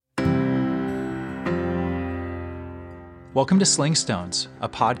Welcome to Sling Stones, a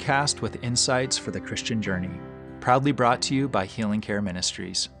podcast with insights for the Christian journey, proudly brought to you by Healing Care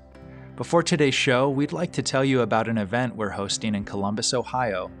Ministries. Before today's show, we'd like to tell you about an event we're hosting in Columbus,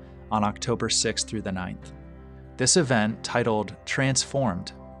 Ohio on October 6th through the 9th. This event, titled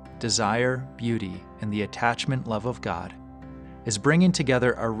Transformed, Desire, Beauty, and the Attachment Love of God, is bringing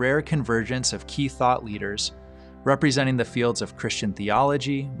together a rare convergence of key thought leaders representing the fields of Christian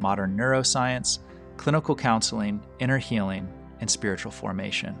theology, modern neuroscience, clinical counseling, inner healing, and spiritual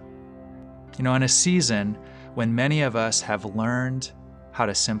formation. In a season when many of us have learned how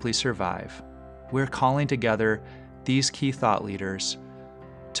to simply survive, we're calling together these key thought leaders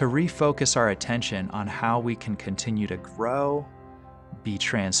to refocus our attention on how we can continue to grow, be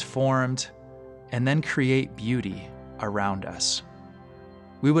transformed, and then create beauty around us.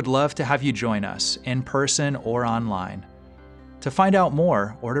 We would love to have you join us in person or online. To find out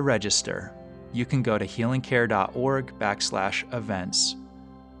more or to register, you can go to healingcare.org/events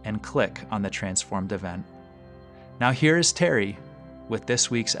and click on the Transformed event. Now here is Terry with this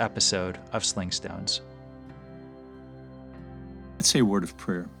week's episode of Sling Stones. Let's say a word of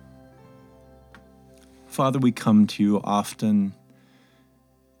prayer. Father, we come to you often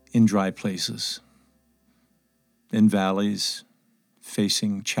in dry places, in valleys,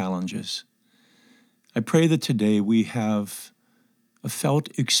 facing challenges. I pray that today we have a felt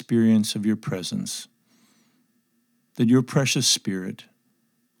experience of your presence, that your precious Spirit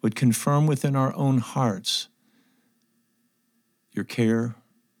would confirm within our own hearts your care,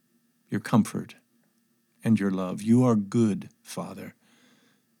 your comfort, and your love. You are good, Father,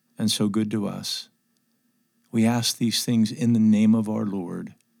 and so good to us. We ask these things in the name of our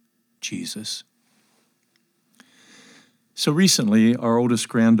Lord, Jesus. So recently, our oldest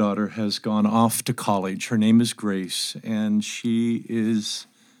granddaughter has gone off to college. Her name is Grace, and she is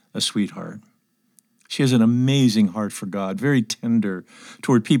a sweetheart. She has an amazing heart for God, very tender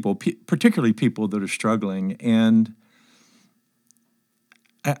toward people, particularly people that are struggling. And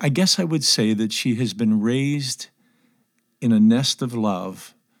I guess I would say that she has been raised in a nest of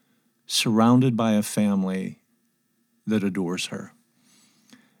love, surrounded by a family that adores her.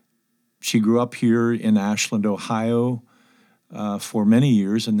 She grew up here in Ashland, Ohio, for many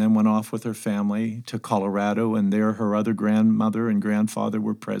years, and then went off with her family to Colorado, and there her other grandmother and grandfather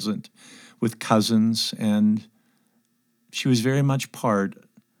were present with cousins, and she was very much part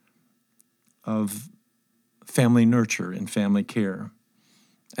of family nurture and family care.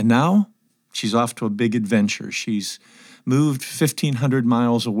 And now she's off to a big adventure. She's moved 1,500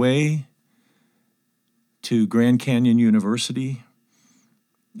 miles away to Grand Canyon University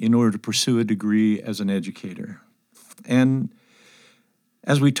in order to pursue a degree as an educator. And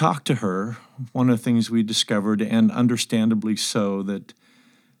as we talked to her, one of the things we discovered, and understandably so, that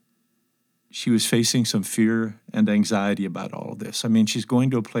she was facing some fear and anxiety about all of this. I mean, she's going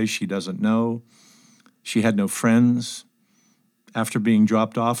to a place she doesn't know. She had no friends. After being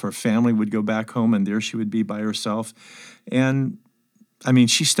dropped off, her family would go back home, and there she would be by herself. And, I mean,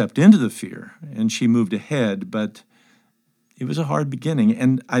 she stepped into the fear, and she moved ahead, but it was a hard beginning.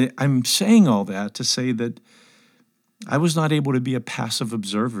 And I'm saying all that to say that I was not able to be a passive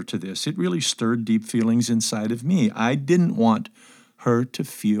observer to this. It really stirred deep feelings inside of me. I didn't want her to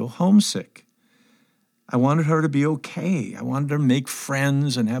feel homesick. I wanted her to be okay. I wanted her to make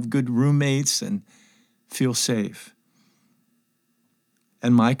friends and have good roommates and feel safe.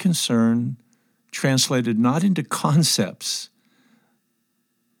 And my concern translated not into concepts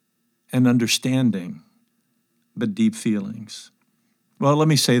and understanding, but deep feelings. Well, let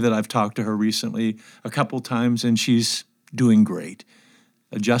me say that I've talked to her recently a couple times, and she's doing great,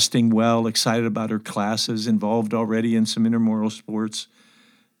 adjusting well, excited about her classes, involved already in some intramural sports.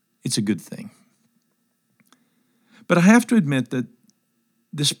 It's a good thing. But I have to admit that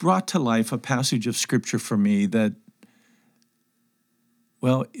this brought to life a passage of Scripture for me that,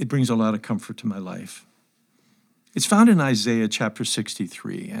 well, it brings a lot of comfort to my life. It's found in Isaiah chapter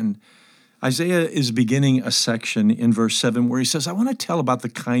 63, and Isaiah is beginning a section in verse 7 where he says, I want to tell about the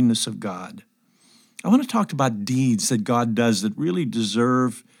kindness of God. I want to talk about deeds that God does that really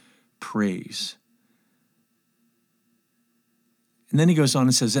deserve praise. And then he goes on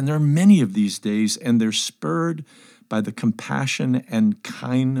and says, and there are many of these days, and they're spurred by the compassion and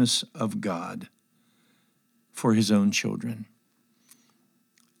kindness of God for his own children.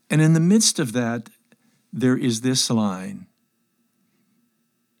 And in the midst of that, there is this line,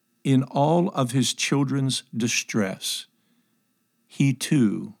 in all of his children's distress, he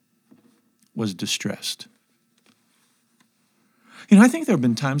too was distressed. I think there have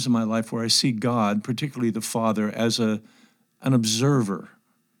been times in my life where I see God, particularly the Father, as an observer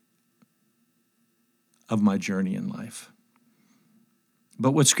of my journey in life.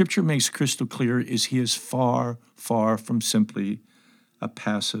 But what Scripture makes crystal clear is he is far, far from simply a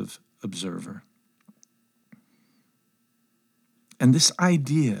passive observer. And this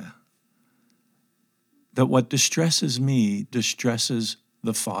idea that what distresses me distresses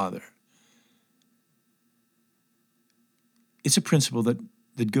the Father, it's a principle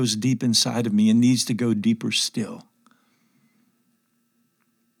that goes deep inside of me and needs to go deeper still.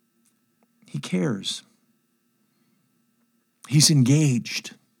 He cares. He's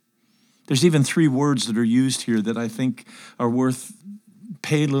engaged. There's even 3 words that are used here that I think are worth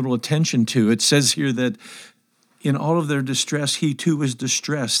pay little attention to. It says here that in all of their distress, he too was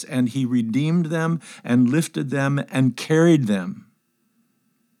distressed, and he redeemed them and lifted them and carried them.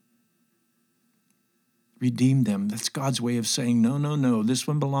 Redeemed them. That's God's way of saying, no, this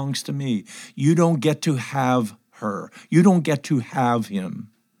one belongs to me. You don't get to have her. You don't get to have him.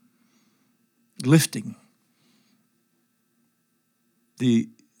 Lifting. The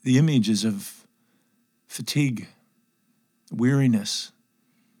images of fatigue, weariness,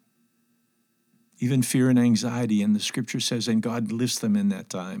 even fear and anxiety. And the Scripture says, and God lifts them in that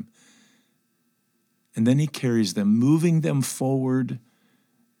time. And then he carries them, moving them forward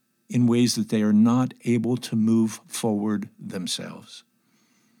in ways that they are not able to move forward themselves.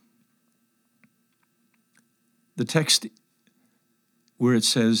 The text where it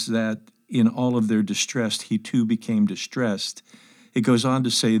says that in all of their distress, he too became distressed, it goes on to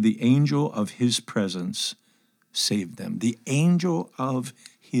say, the angel of his presence saved them. The angel of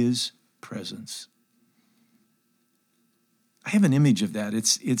his presence. I have an image of that.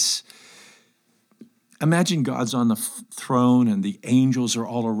 It's imagine God's on the throne and the angels are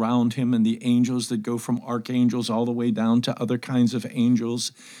all around him, and the angels that go from archangels all the way down to other kinds of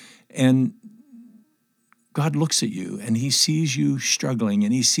angels. And God looks at you and he sees you struggling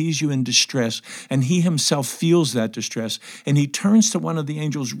and he sees you in distress, and he himself feels that distress. And he turns to one of the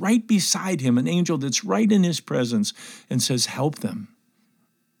angels right beside him, an angel that's right in his presence, and says, help them.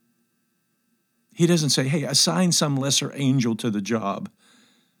 He doesn't say, hey, assign some lesser angel to the job.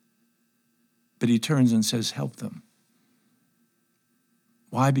 But he turns and says, help them.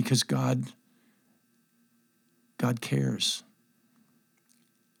 Why? Because God cares.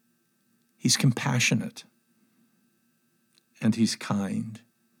 He's compassionate. And he's kind.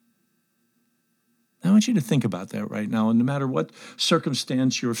 I want you to think about that right now. And no matter what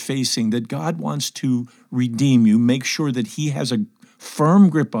circumstance you're facing, that God wants to redeem you, make sure that he has a firm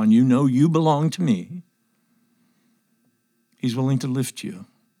grip on you. No, you belong to me. He's willing to lift you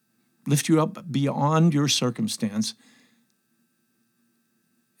up beyond your circumstance,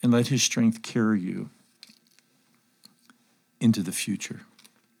 and let his strength carry you into the future.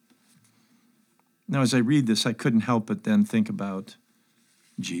 Now, as I read this, I couldn't help but then think about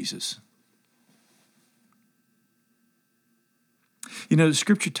Jesus. You know, the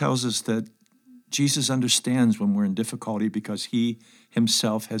Scripture tells us that Jesus understands when we're in difficulty because he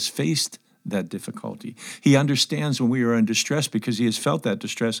himself has faced that difficulty. He understands when we are in distress because he has felt that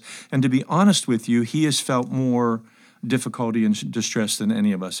distress. And to be honest with you, he has felt more difficulty and distress than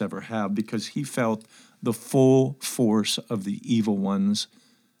any of us ever have, because he felt the full force of the evil one's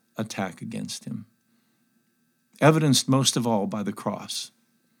attack against him. Evidenced most of all by the cross.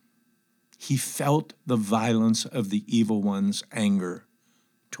 He felt the violence of the evil one's anger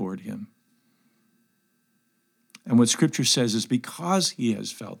toward him. And what Scripture says is because he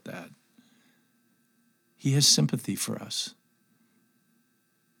has felt that, he has sympathy for us.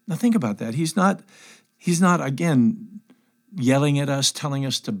 Now think about that. He's not, again, yelling at us, telling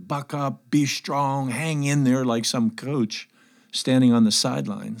us to buck up, be strong, hang in there like some coach standing on the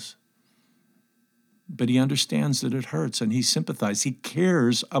sidelines. But he understands that it hurts, and he sympathizes. He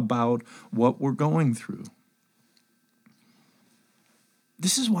cares about what we're going through.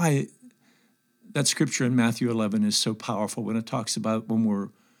 This is why that scripture in Matthew 11 is so powerful when it talks about when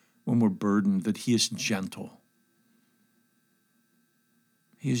we're burdened, that he is gentle.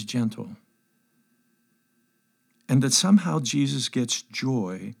 He is gentle. And that somehow Jesus gets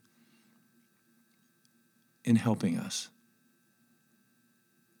joy in helping us.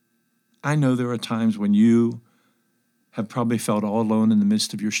 I know there are times when you have probably felt all alone in the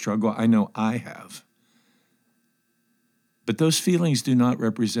midst of your struggle. I know I have. But those feelings do not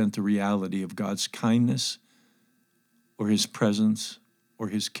represent the reality of God's kindness or his presence or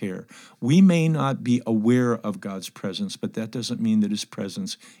his care. We may not be aware of God's presence, but that doesn't mean that his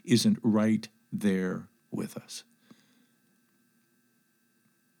presence isn't right there with us.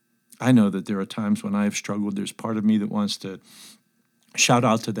 I know that there are times when I have struggled. There's part of me that wants to shout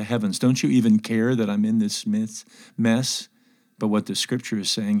out to the heavens, don't you even care that I'm in this mess? But what the scripture is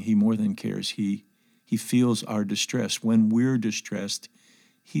saying, he more than cares. He feels our distress. When we're distressed,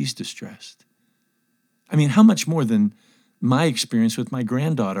 he's distressed. I mean, how much more than my experience with my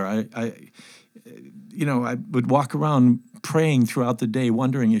granddaughter? I would walk around praying throughout the day,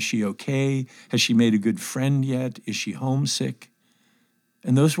 wondering, is she okay? Has she made a good friend yet? Is she homesick?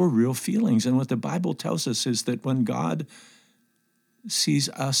 And those were real feelings. And what the Bible tells us is that when God sees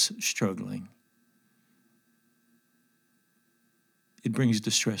us struggling, it brings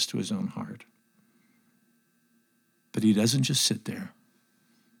distress to his own heart. But he doesn't just sit there.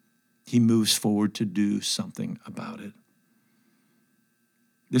 He moves forward to do something about it.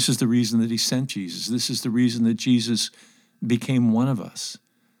 This is the reason that he sent Jesus. This is the reason that Jesus became one of us,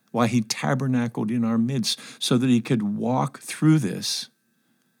 why he tabernacled in our midst, so that he could walk through this,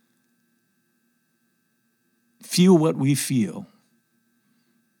 feel what we feel,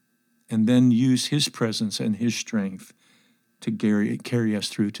 and then use his presence and his strength to carry us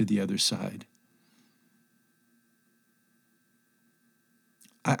through to the other side.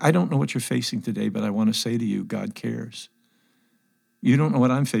 I don't know what you're facing today, but I want to say to you, God cares. You don't know what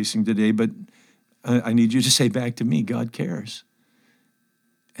I'm facing today, but I need you to say back to me, God cares.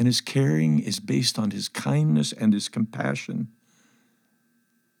 And his caring is based on his kindness and his compassion,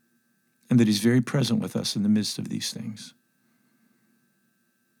 and that he's very present with us in the midst of these things.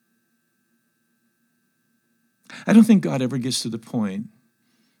 I don't think God ever gets to the point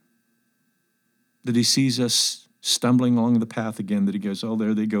that he sees us stumbling along the path again, that he goes, oh,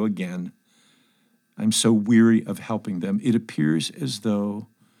 there they go again. I'm so weary of helping them. It appears as though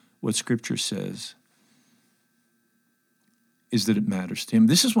what Scripture says is that it matters to him.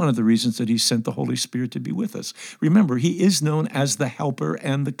 This is one of the reasons that he sent the Holy Spirit to be with us. Remember, he is known as the helper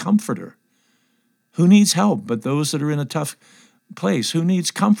and the comforter. Who needs help but those that are in a tough place? Who needs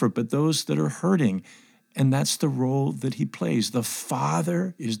comfort but those that are hurting? And that's the role that he plays. The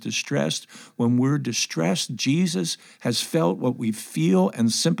Father is distressed when we're distressed. Jesus has felt what we feel and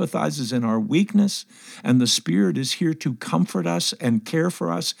sympathizes in our weakness. And the Spirit is here to comfort us and care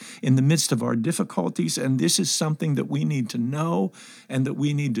for us in the midst of our difficulties. And this is something that we need to know and that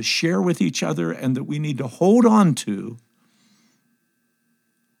we need to share with each other and that we need to hold on to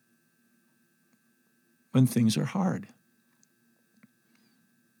when things are hard.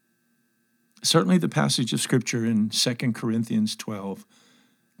 Certainly the passage of Scripture in 2 Corinthians 12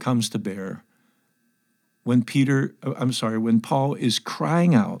 comes to bear when Paul is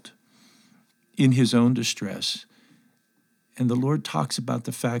crying out in his own distress, and the Lord talks about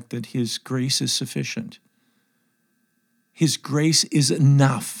the fact that his grace is sufficient. His grace is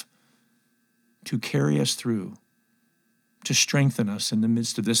enough to carry us through, to strengthen us in the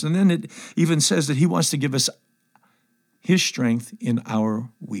midst of this. And then it even says that he wants to give us his strength in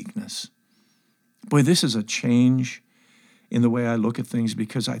our weakness. Boy, this is a change in the way I look at things,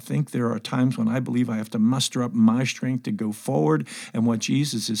 because I think there are times when I believe I have to muster up my strength to go forward. And what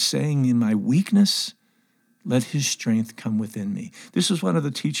Jesus is saying, in my weakness, let his strength come within me. This is one of the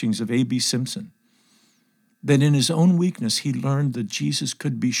teachings of A.B. Simpson, that in his own weakness, he learned that Jesus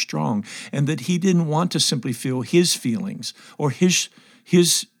could be strong and that he didn't want to simply feel his feelings or his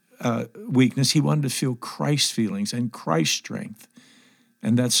weakness. He wanted to feel Christ's feelings and Christ's strength.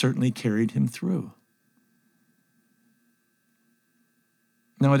 And that certainly carried him through.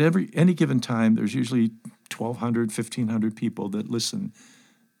 Now, at any given time, there's usually 1,200, 1,500 people that listen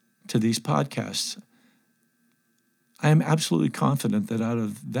to these podcasts. I am absolutely confident that out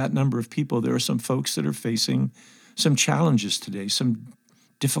of that number of people, there are some folks that are facing some challenges today, some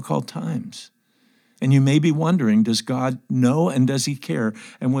difficult times. And you may be wondering, does God know and does he care?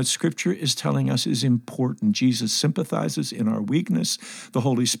 And what Scripture is telling us is important. Jesus sympathizes in our weakness. The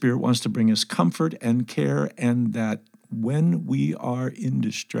Holy Spirit wants to bring us comfort and care, and that when we are in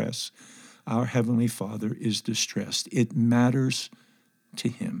distress, our Heavenly Father is distressed. It matters to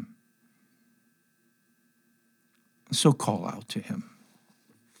him. So call out to him.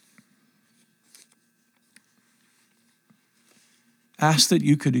 Ask that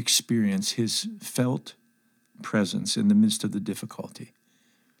you could experience his felt presence in the midst of the difficulty.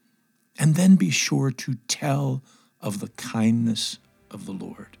 And then be sure to tell of the kindness of the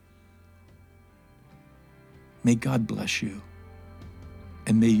Lord. May God bless you,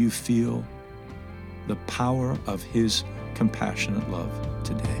 and may you feel the power of his compassionate love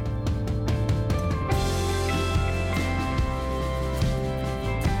today.